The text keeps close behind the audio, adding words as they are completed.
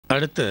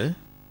அடுத்து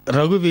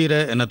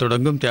ரகுவீர என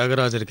தொடங்கும்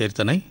தியாகராஜர்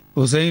கீர்த்தனை,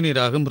 உசைனி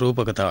ராகம்,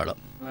 ரூபக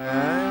தாளம்.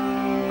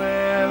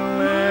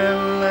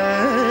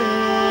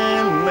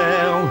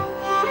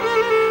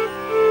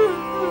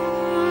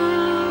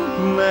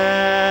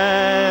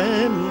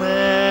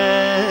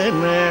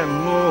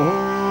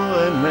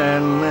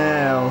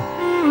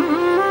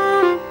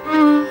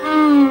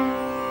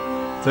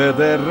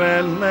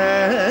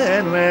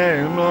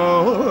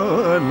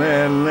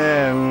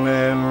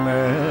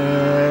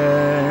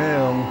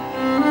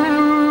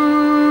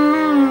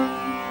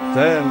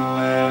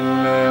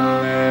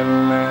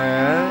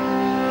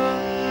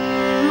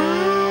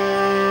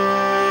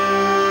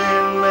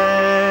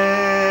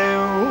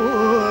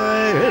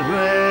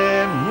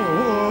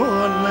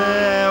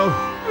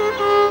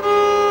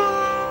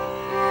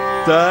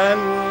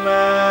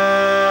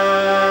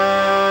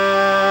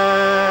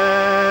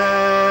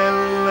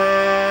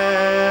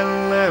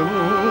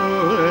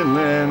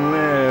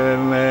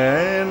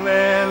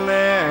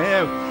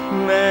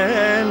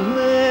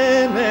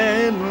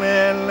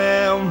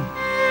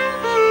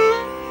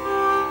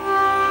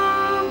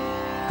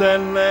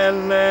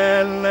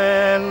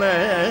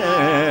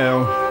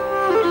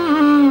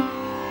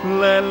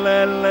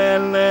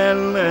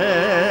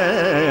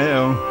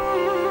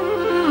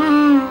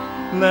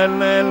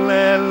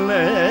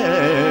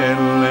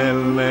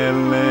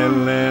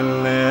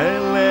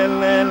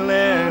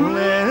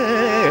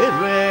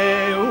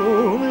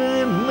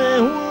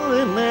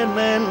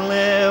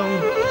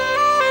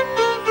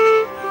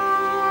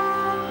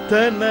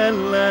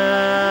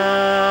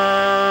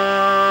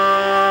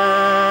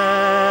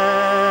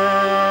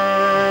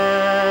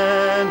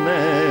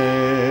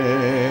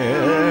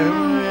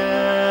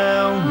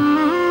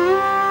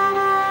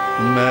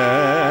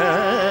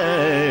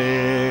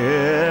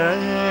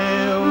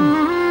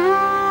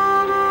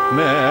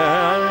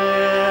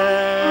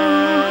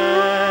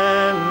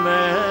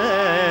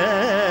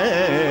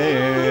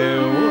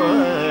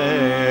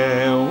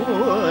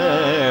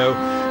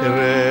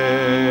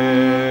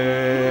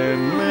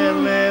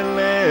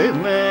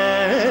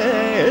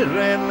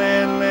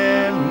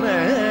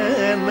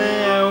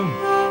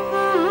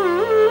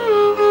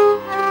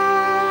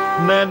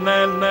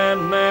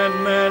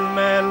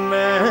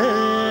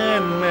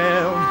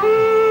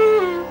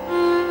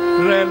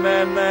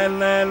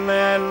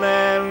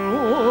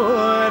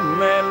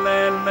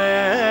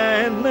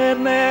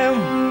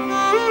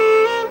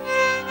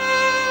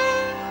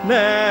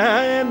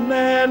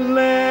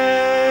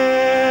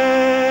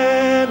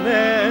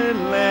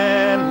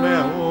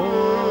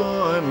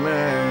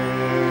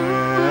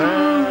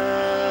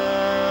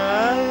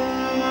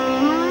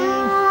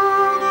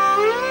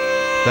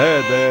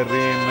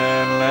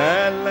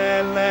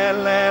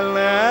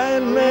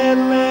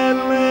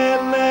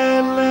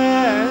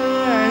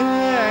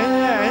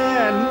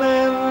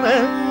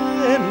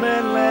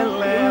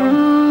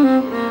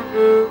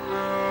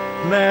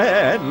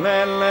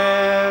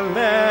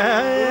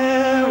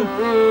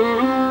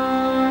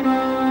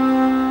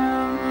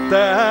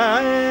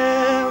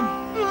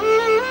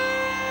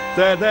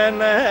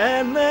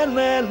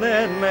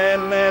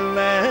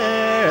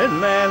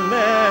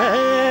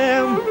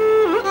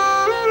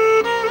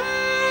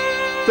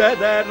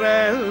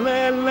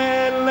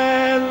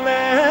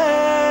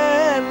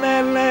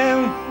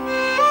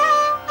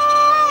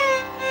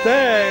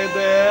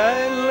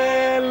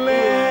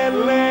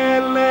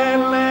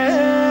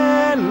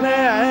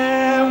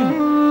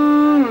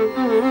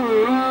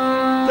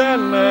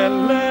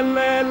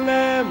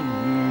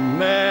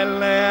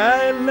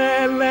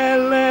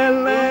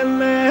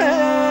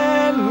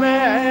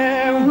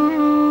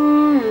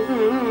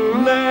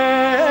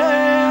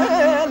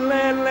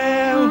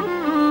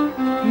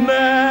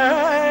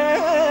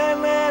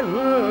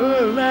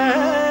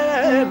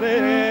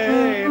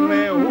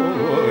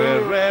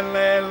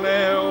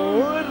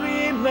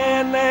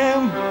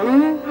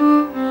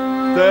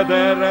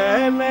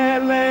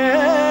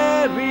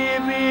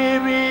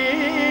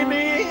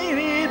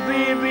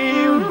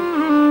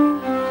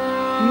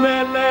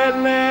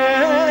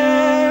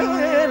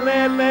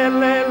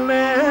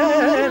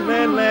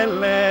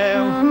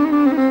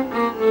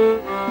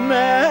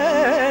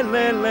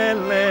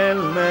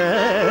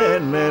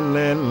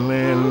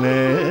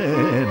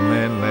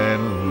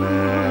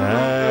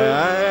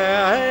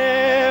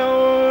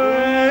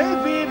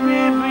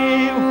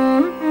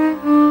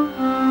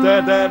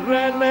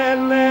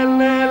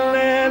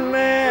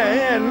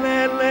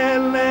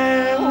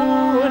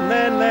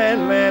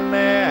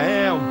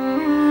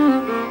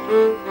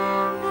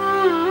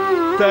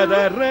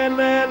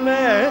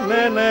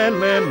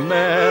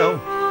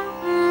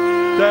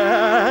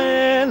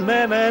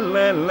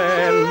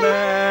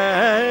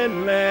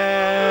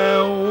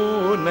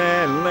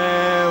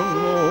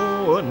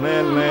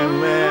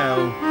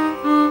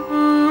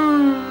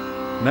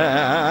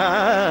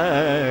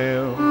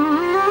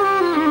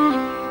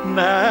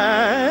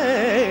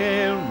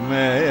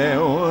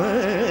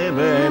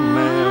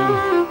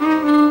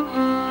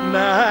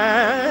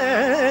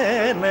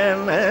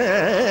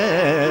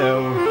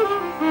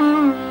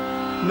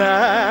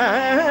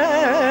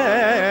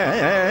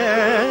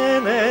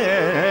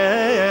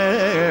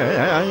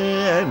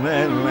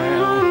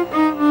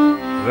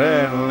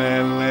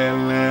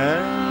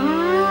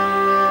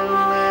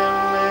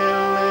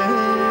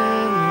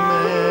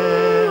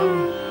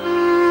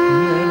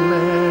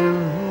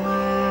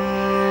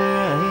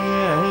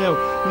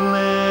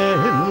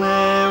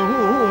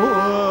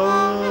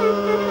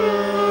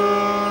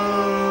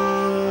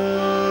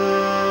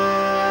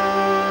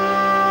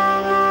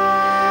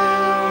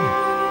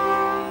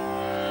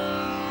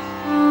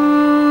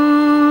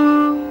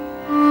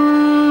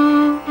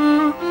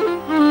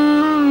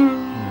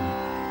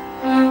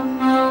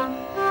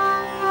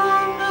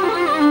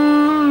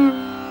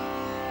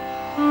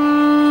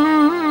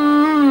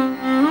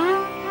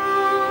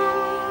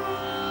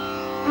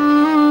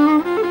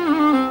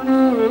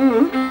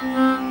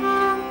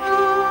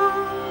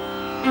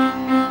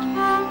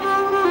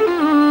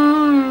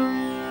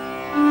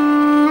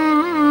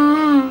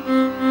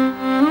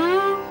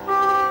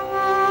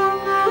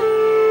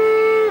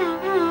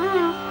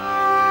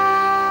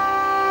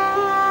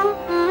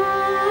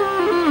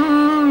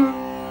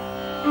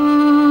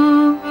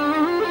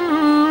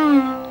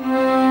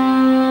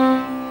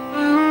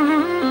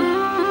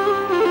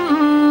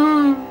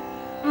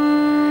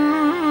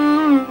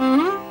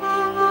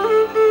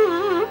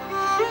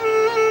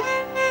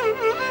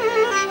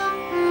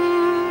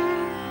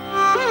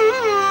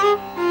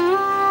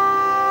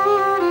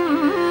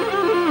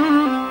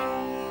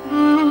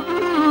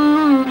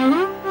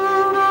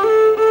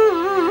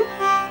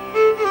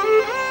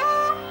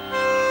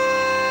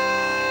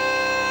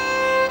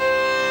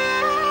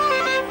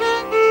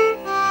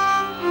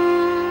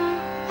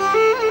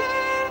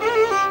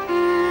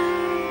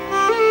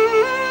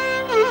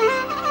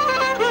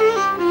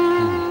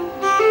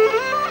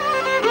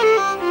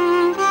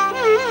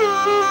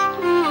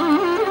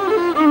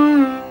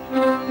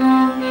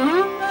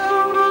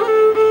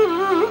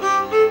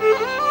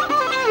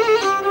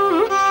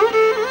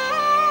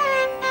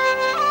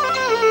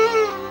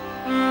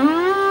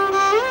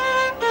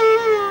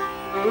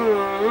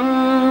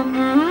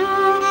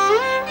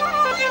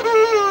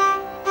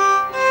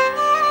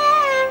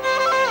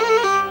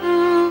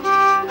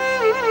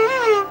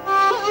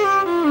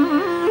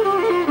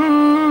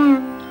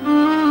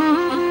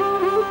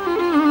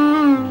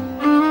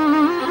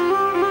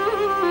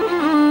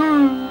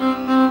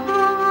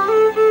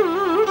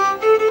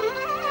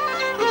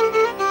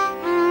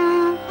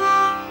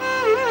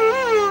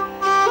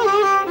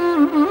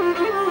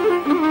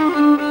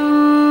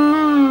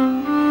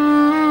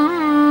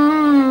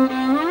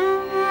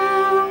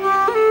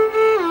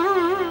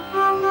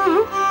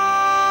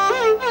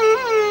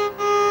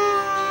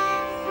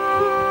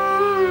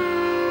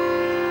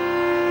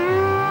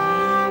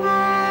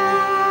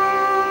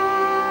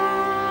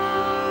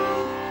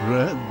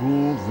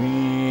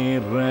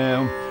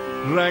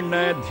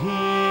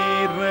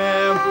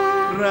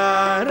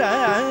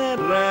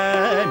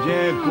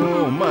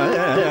 ராஜகுமார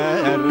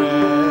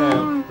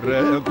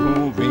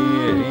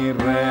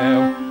ரகுவீர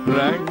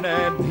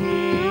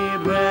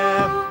ரணதீர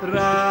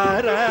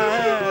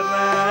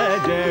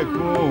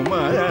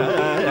ராஜகுமார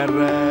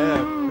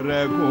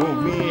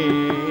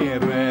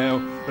ரகுவீர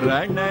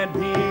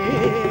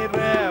ரணதீர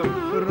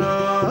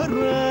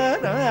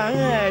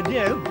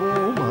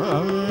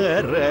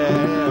ராஜகுமார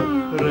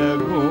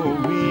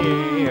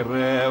ரகுவீர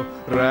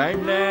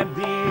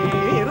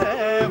ரணதீர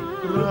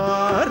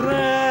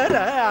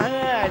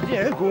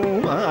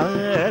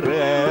ராஜகுமார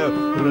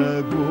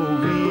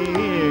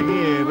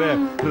ரகுவீர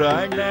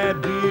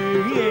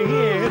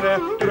ரணதீர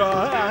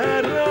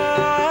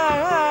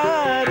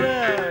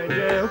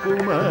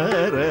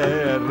ராஜகுமார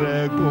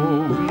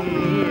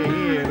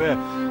ரகுவீர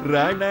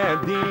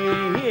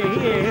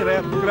ரணதீர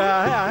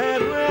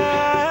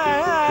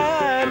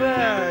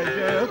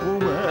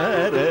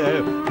ராஜகுமார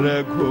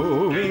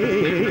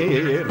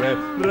ரகுவீர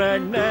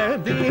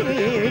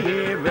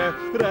ரணதீர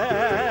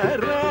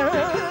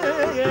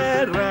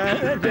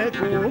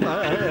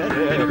ராஜகுமார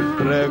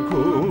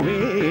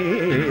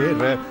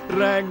ரகுவீர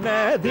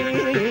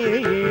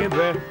ரணதீர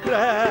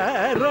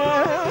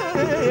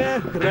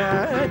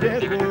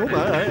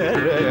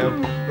ராஜகுமார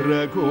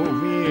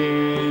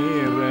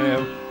ரகுவீர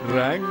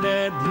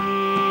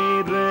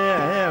ரணதீர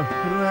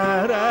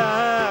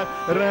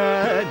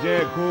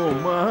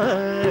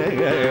ராஜகுமார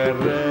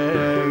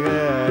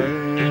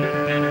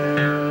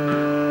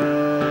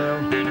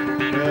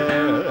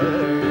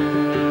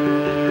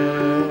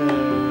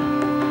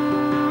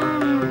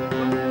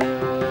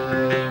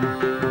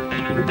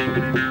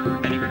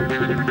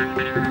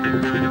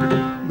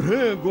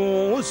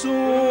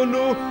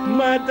ಭೃಗುಸೂನು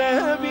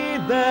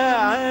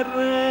ಮತವಿದಾರ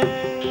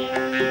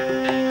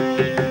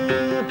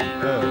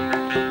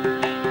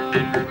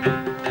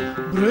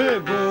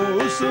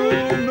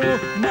ಭೃಗುಸೂನು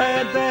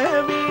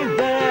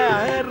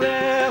ಮತವಿದಾರ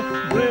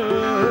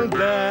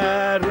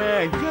ಬೃಂದರ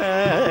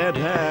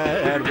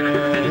ಗಧರ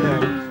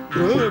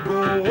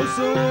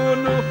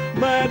ಭೃಗುಸೂನು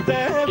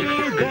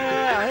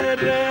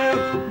ಮತವಿದಾರ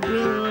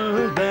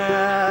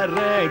ಬೃಂದರ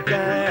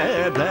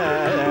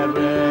ಗಧರ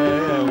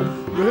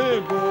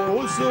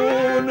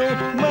ಭೃಗುಸೂನು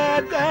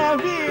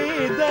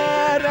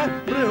ಮತವಿದಾರ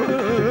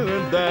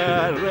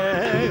ಬೃಂದರ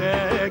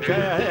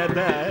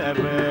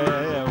ಗಧರ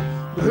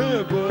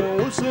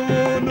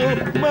ಭೃಗುಸೂನು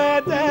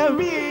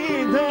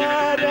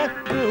ಮತವಿದಾರ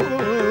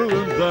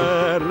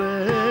ಬೃಂದರ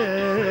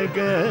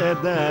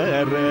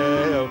ಗಧರ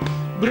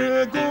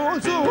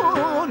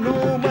ಭೃಗುಸೂನು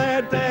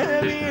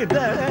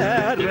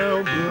ಮತವಿದಾರ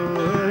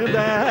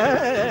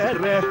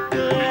ಬೃಂದರ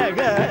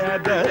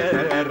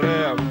ಗಧರ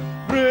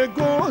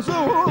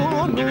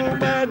ಭೃಗುಸೂನು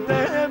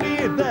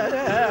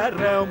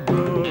ಮತವಿದಾರ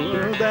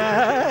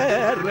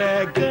ಬೃಂದರ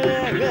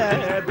ಗಧರ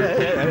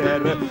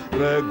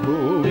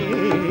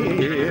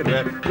ರಘುವೀರ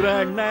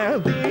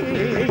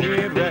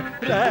ರಣವೀರ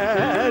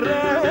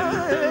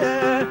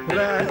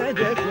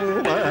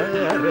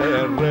ರಾಜಕುಮಾರ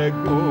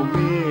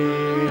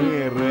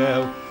ರಘುವೀರ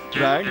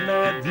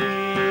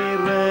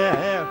ರಣಧೀರ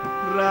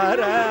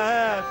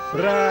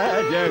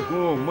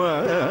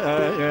ರಾಜಕುಮಾರ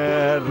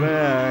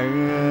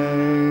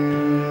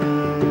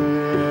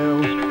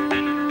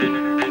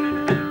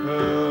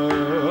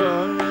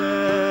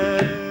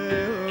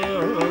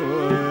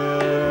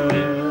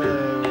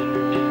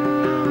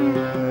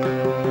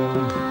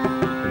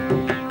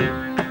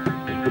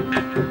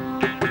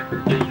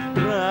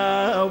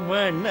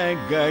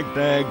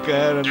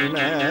घटकर्ण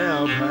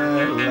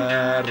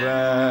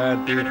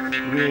भलराति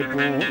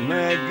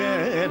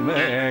रिपुनगन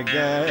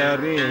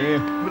गरे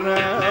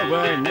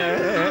रावण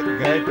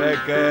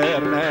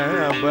घटकर्ण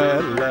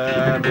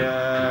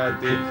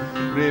भलराति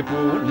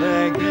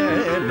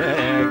रिपुनगन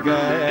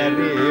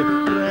गरे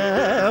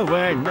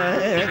रावण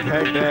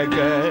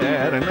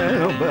घटकर्ण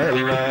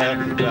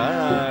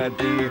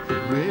भलराति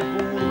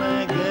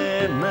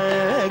रिपुनगन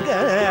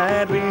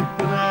गरे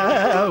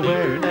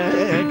रावण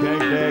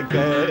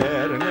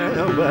घटकर्ण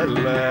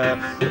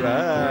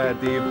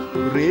बलराति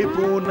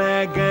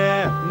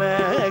रिपुनगन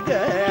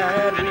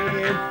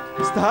गरे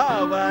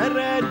स्थावर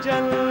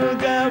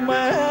जंगम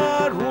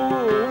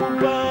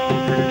रूप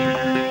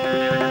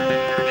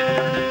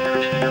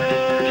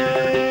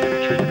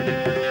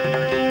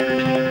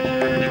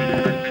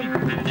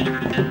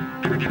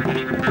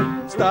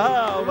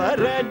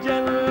स्थावर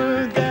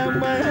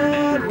जंगम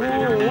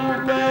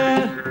रूप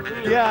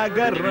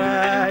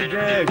त्यागराज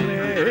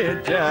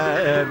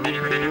चारी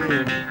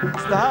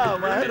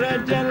स्थावर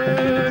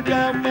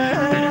जंगम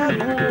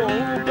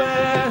रूप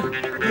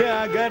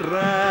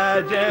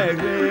त्यागराज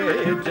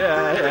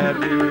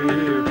चारी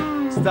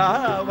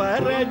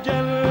स्थावर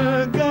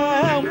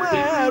जंगम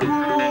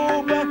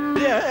रूप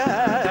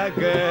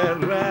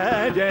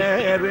त्यागराज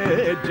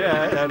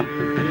चारी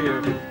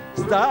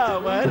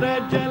स्थावर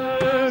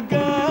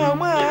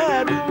जंगम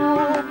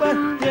रूप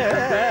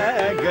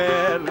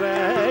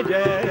त्यागराज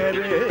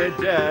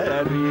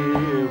चारी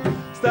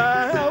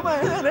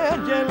स्थावर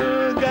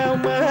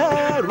जंगम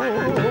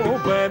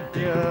रूप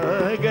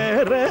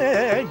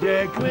त्यागराज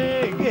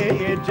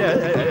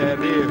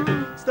चारी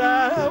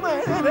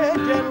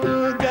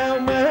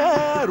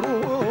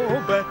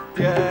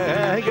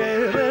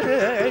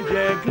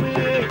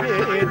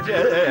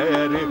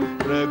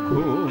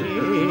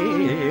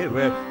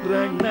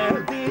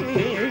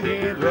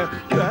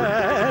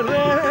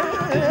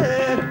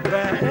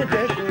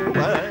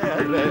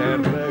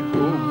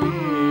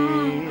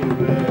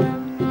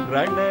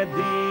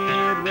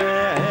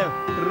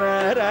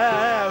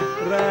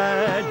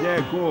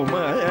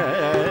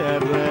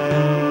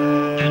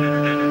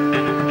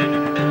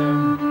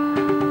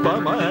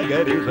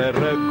மகரி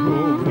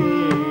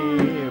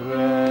ரகுவீர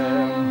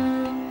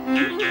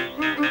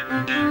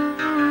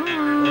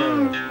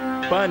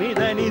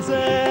பனிதனி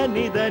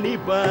சனிதனி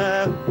ப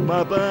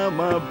மப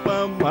மப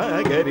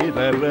மகரி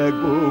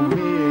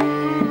ரகுவீர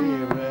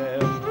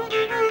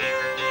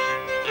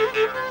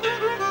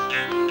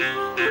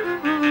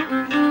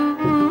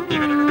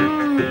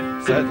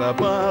சத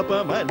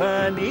பாப மன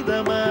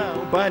நிதம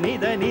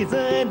பனிதனி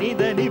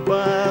சனிதனி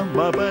ப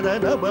மப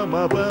நப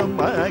மப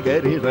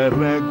மகரி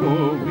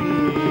ரகுவீர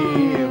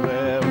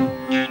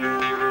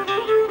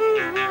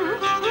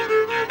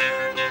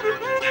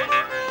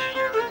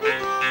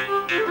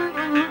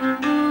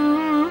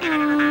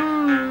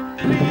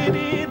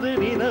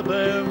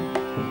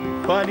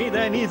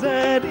பனிதனி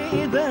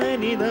சரி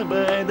தனி தப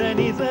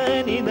தனி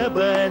சனி தப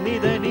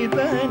நிதனி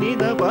தனி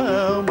தப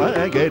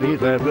மகரி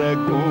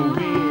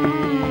ரகுவீர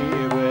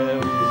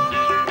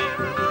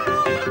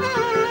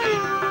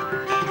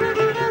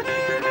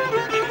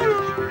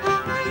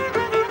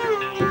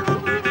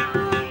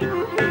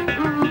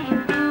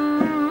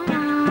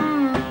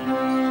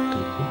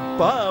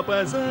பாப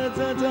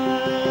சத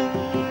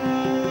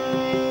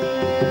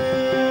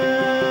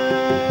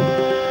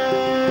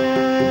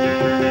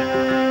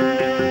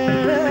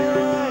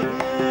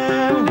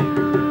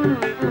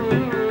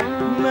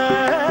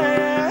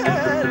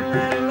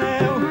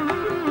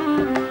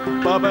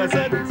Papa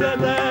said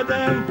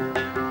sadam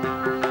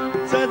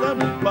sadam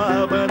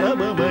Papa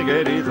nama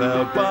magari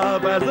sa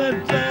Papa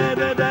said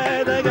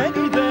sadada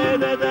gani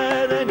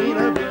sadada ni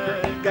na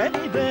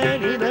gani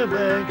ni na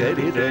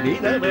gani ni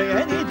na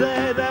gani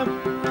sadam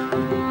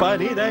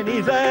pani ni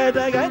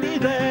sada gani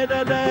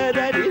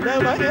sadada ni na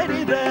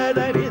magari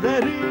sada ni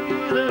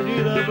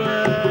na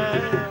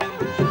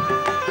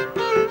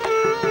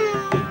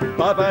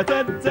Papa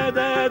said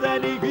sadada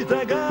ni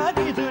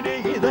gani ni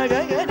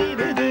gani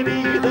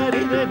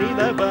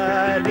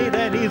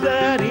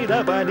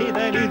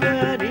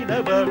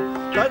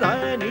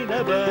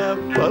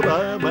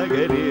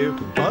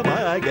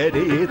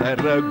மகரி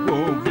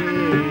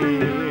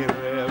ரகுவீர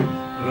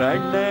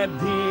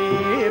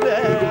ரணதீர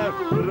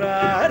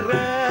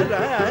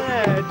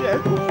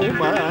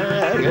ராஜகுமார